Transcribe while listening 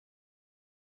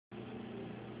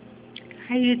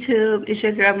Hi YouTube, it's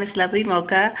your girl Miss Lovely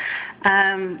Mocha.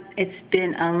 It's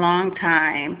been a long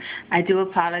time. I do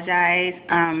apologize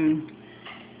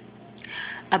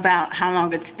about how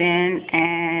long it's been,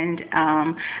 and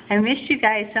I missed you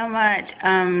guys so much.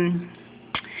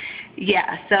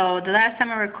 Yeah, so the last time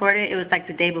I recorded, it was like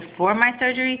the day before my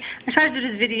surgery. I tried to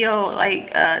do this video like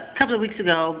a couple of weeks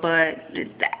ago, but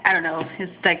I don't know,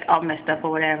 it's like all messed up or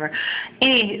whatever.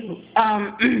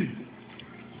 Anywho,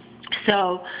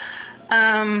 so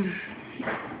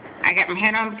I got my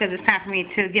hair on because it's time for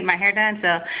me to get my hair done,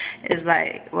 so it's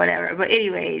like whatever. But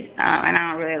anyways, and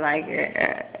I don't really like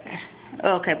it.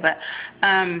 Okay, but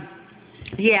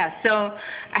yeah, so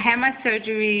I had my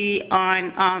surgery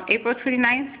on April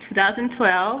 29th,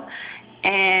 2012,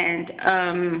 and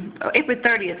April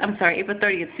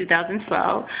 30th,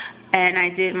 2012, and I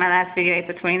did my last video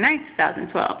April 29th,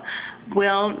 2012.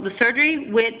 Well, the surgery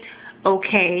went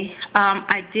okay.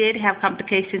 I did have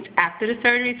complications after the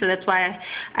surgery, so that's why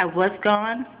I was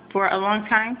gone for a long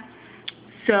time.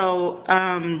 So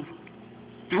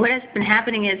what has been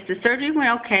happening is the surgery went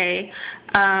okay.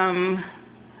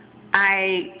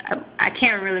 I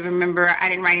can't really remember. I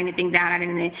didn't write anything down. I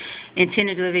didn't intend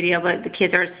to do a video, but the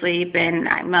kids are asleep and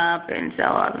I'm up, and so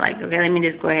I was like, okay, let me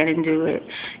just go ahead and do it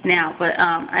now. But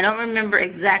I don't remember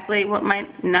exactly what my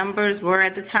numbers were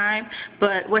at the time,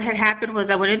 but what had happened was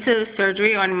I went into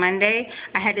surgery on Monday.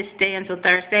 I had to stay until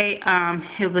Thursday.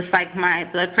 It was like my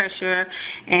blood pressure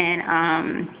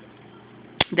and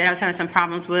that I was having some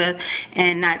problems with,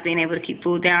 and not being able to keep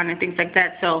food down and things like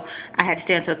that, so I had to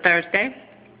stay until Thursday.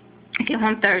 I came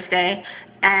home Thursday,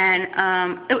 and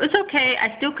it was okay.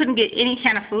 I still couldn't get any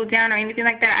kind of food down or anything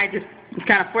like that. I just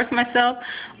kind of forced myself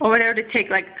or whatever to take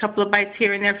like a couple of bites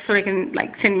here and there so they can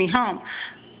like send me home.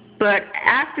 But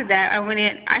after that, I went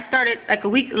in. I started like a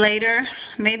week later,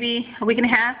 maybe a week and a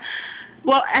half.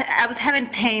 Well, I was having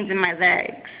pains in my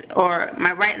legs, or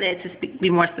my right leg to be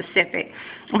more specific.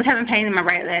 I was having pain in my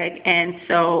right leg, and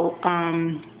so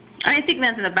I didn't think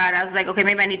nothing about it. I was like, okay,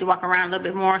 maybe I need to walk around a little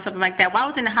bit more or something like that. While I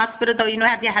was in the hospital, though, you know, I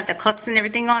had the cuffs and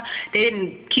everything on. They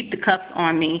didn't keep the cuffs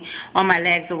on me, on my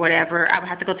legs or whatever. I would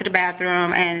have to go to the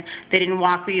bathroom, and they didn't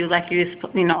walk for you like you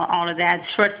know, all of that,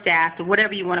 short-staffed or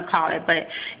whatever you want to call it. But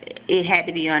it had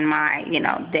to be on my, you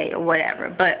know, day or whatever.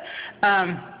 But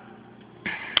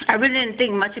I really didn't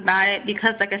think much about it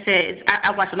because, like I said,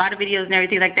 I watched a lot of videos and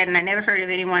everything like that, and I never heard of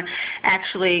anyone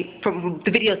actually, from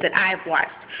the videos that I've watched,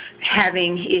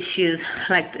 having issues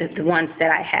like the ones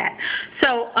that I had.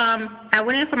 So I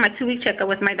went in for my 2-week checkup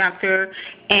with my doctor,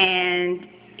 and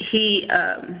he,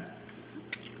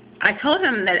 I told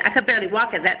him that I could barely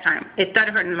walk at that time. It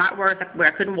started hurting a lot worse, where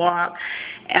I couldn't walk.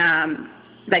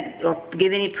 Or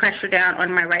give any pressure down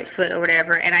on my right foot or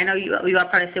whatever. And I know you all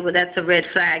probably say, well, that's a red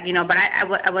flag, you know, but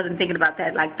I wasn't thinking about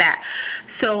that like that.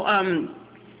 So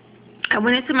I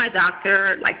went into my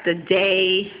doctor like the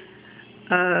day,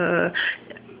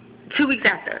 2 weeks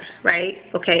after, right?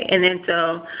 Okay, and then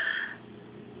so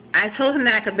I told him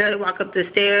that I could barely walk up the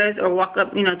stairs or walk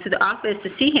up, you know, to the office to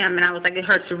see him, and I was like, it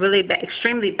hurts really bad,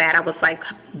 extremely bad. I was like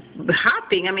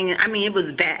hopping. I mean, it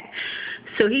was bad.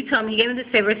 So he told me, he gave me this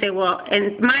favor and said, well,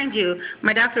 and mind you,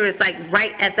 my doctor is like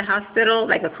right at the hospital,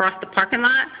 like across the parking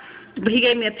lot. But he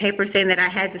gave me a paper saying that I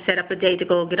had to set up a day to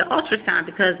go get an ultrasound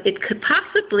because it could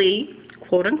possibly,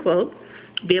 quote unquote,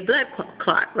 be a blood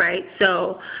clot, right?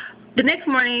 So the next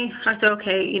morning, I said,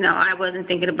 okay, you know, I wasn't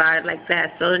thinking about it like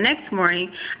that. So the next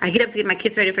morning, I get up to get my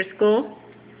kids ready for school.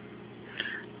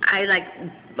 I like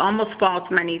almost fall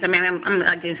to my knees. I mean, I'm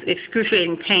like in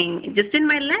excruciating pain, just in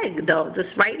my leg though, this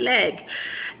right leg.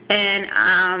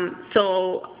 And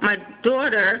so my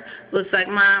daughter was like,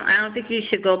 Mom, I don't think you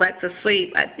should go back to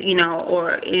sleep, you know,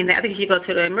 or anything. I think you should go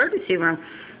to the emergency room.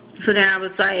 So then I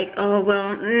was like, oh,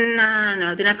 well,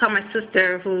 no. Then I called my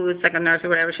sister, who was like a nurse or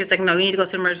whatever. She was like, no, you need to go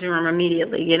to the emergency room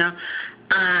immediately, you know.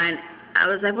 And I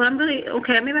was like, well, I'm really,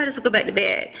 okay, maybe I just go back to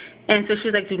bed. And so she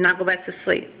was like, do not go back to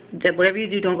sleep. Whatever you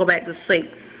do, don't go back to sleep.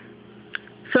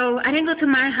 So I didn't go to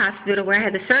my hospital where I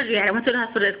had the surgery. I went to the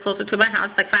hospital that's closer to my house,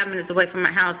 like 5 minutes away from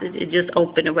my house. It just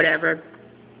opened or whatever.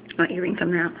 My earring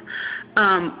coming out.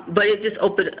 But it just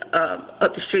opened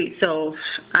up the street. So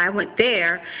I went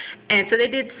there, and so they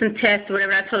did some tests or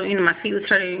whatever. I told them, you know, my feet was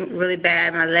hurting really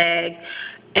bad, my leg.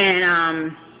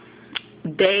 And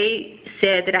they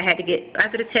said that I had to get,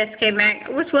 after the test came back,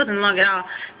 which wasn't long at all,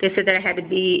 they said that I had to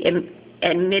be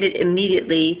admitted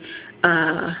immediately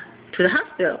to the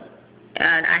hospital.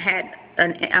 And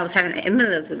I was having an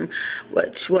embolism,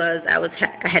 which was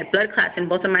I had blood clots in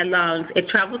both of my lungs. It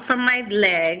traveled from my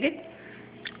leg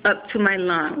up to my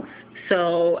lungs.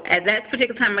 So at that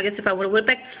particular time, I guess if I would have went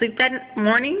back to sleep that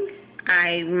morning,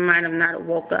 I might have not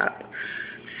woke up.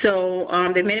 So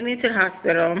they admitted me to the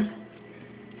hospital,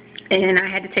 and I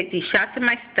had to take these shots in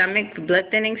my stomach, the blood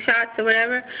thinning shots or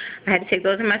whatever. I had to take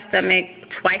those in my stomach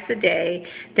twice a day.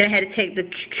 Then I had to take the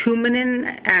Coumadin,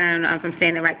 I don't know if I'm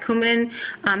saying it right, Coumadin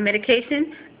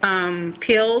medication,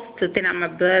 pills to thin out my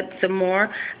blood some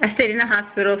more. I stayed in the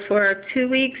hospital for 2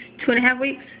 weeks, 2.5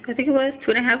 weeks, I think it was,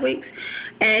 2.5 weeks.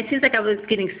 And it seems like I was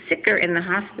getting sicker in the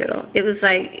hospital. It was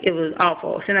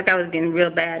awful. It seemed like I was getting real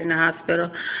bad in the hospital.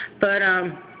 But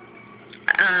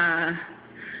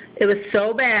it was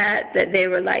so bad that they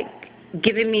were like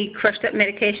giving me crushed up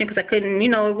medication because I couldn't,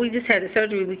 we just had the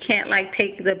surgery. We can't like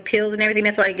take the pills and everything.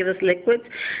 That's why they give us liquids.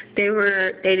 They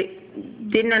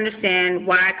didn't understand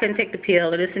why I couldn't take the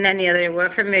pill or this and that and the other. They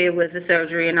weren't familiar with the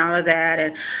surgery and all of that.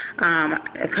 And I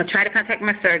tried to contact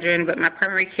my surgeon, but my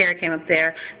primary care came up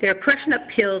there. They were crushing up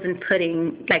pills and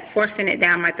forcing it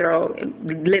down my throat,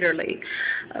 literally.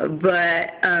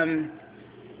 But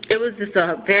it was just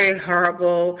a very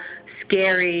horrible,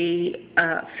 scary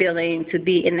feeling to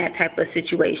be in that type of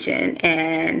situation,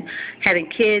 and having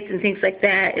kids and things like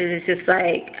that is just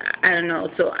like, I don't know.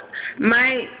 So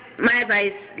my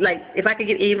advice, like if I could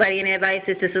give anybody any advice,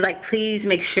 is just like, please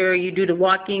make sure you do the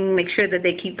walking, make sure that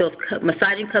they keep those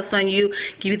massaging cuffs on you,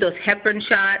 give you those heparin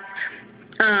shots.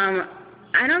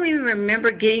 I don't even remember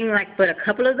getting but a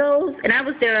couple of those, and I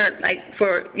was there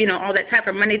for all that time,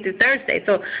 from Monday through Thursday.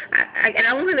 So I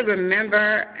don't really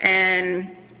remember, and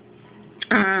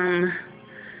I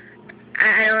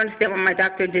don't understand why my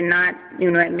doctor did not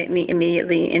admit me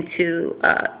immediately into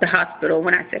the hospital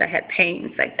when I said I had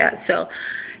pains like that. So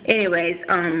anyways,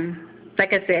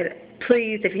 like I said,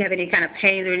 please, if you have any kind of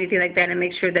pains or anything like that, and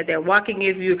make sure that they're walking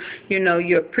if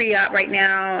you're pre-op right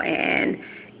now, and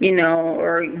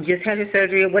or just had your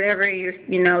surgery or whatever,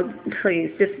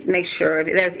 please just make sure if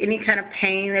there's any kind of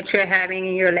pain that you're having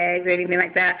in your legs or anything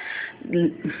like that,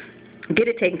 get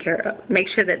it taken care of. Make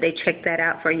sure that they check that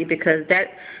out for you, because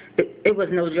it was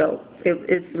no joke.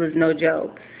 It was no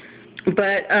joke.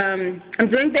 But I'm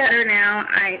doing better now.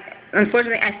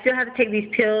 Unfortunately, I still have to take these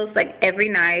pills every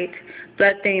night,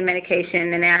 blood thinning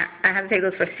medication, and I have to take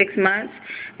those for 6 months,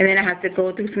 and then I have to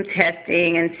go through some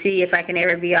testing and see if I can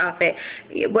ever be off it.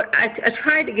 But I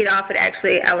tried to get off it,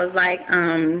 actually. I was I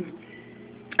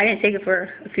didn't take it for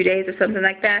a few days or something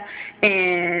like that,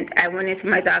 and I went into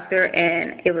my doctor,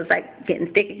 and it was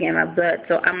getting thick again, my blood.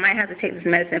 So I might have to take this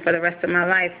medicine for the rest of my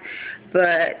life,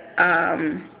 but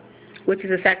which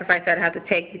is a sacrifice I'd have to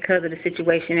take because of the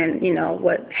situation and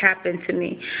what happened to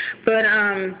me. But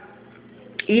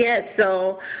yeah,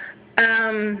 so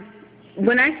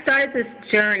when I started this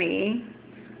journey,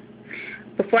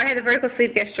 before I had the vertical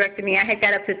sleeve gastrectomy, I had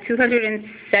got up to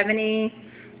 270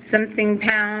 something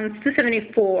pounds,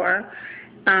 274.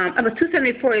 I was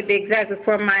 274 to be exact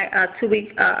before my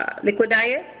 2-week liquid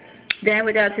diet. Then I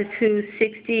went down to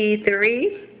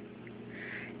 263,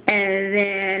 and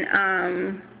then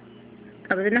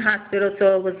I was in the hospital,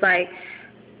 so it was by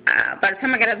the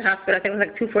time I got out of the hospital, I think it was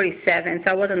 247,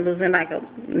 so I wasn't losing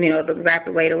the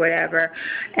rapid weight or whatever.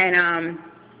 And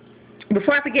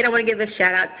before I forget, I want to give a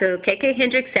shout out to KK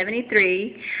Hendricks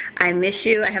 73. I miss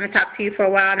you. I haven't talked to you for a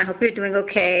while, and I hope you're doing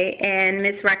okay. And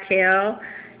Miss Raquel,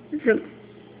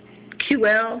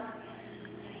 QL,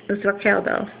 it's Raquel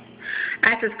though.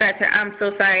 I subscribed to her. I'm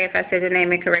so sorry if I said your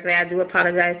name incorrectly. I do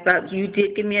apologize, but you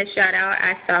did give me a shout out.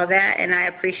 I saw that, and I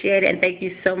appreciate it, and thank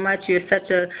you so much. You're such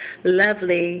a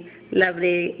lovely,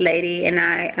 lovely lady,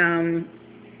 and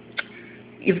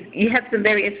you have some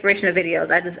very inspirational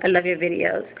videos. I love your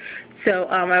videos. So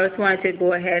I just wanted to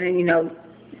go ahead and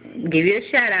give you a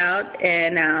shout out,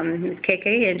 and Ms.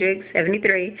 KK Hendricks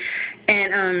 73,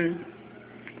 and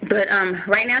but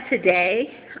right now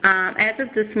today, as of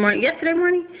this morning, yesterday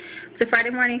morning. So Friday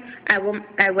morning, I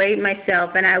weighed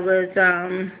myself, and I was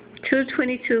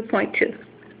 222.2,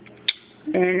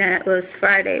 and that was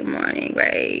Friday morning,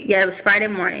 right? Yeah, it was Friday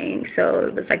morning, so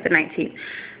it was the 19th,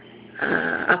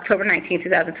 October 19th,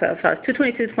 2012. So I was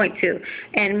 222.2,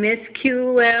 and Miss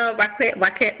QL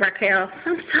Raquel,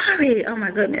 I'm sorry, oh my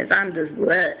goodness, I'm just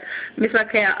what? Miss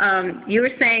Raquel, you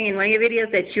were saying in one of your videos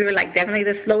that you were definitely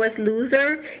the slowest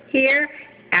loser here.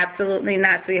 Absolutely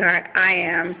not, sweetheart. I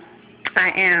am,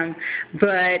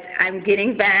 but I'm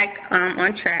getting back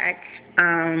on track,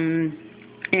 and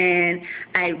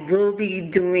I will be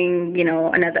doing,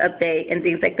 another update and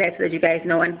things like that so that you guys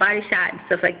know, and body shot and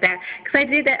stuff like that, because I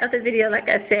did that other video, like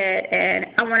I said, and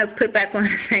I want to put back on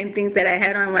the same things that I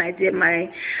had on when I did my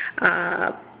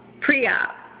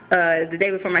pre-op the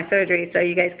day before my surgery, so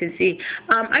you guys can see.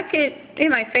 I could, in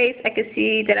my face, I could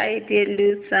see that I did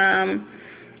lose some,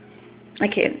 I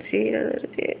can't see it a little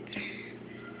bit.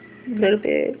 a little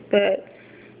bit, but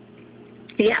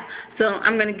yeah. So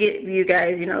I'm gonna give you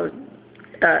guys,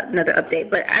 another update,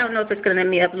 but I don't know if it's gonna let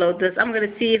me upload this. I'm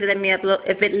gonna see if it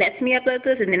lets me upload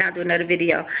this, and then I'll do another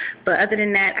video. But other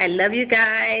than that, I love you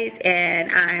guys,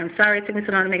 and I am sorry it took me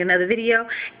so long to make another video,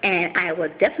 and I will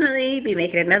definitely be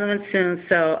making another one soon.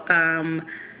 So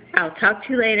I'll talk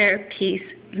to you later. Peace,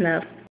 love.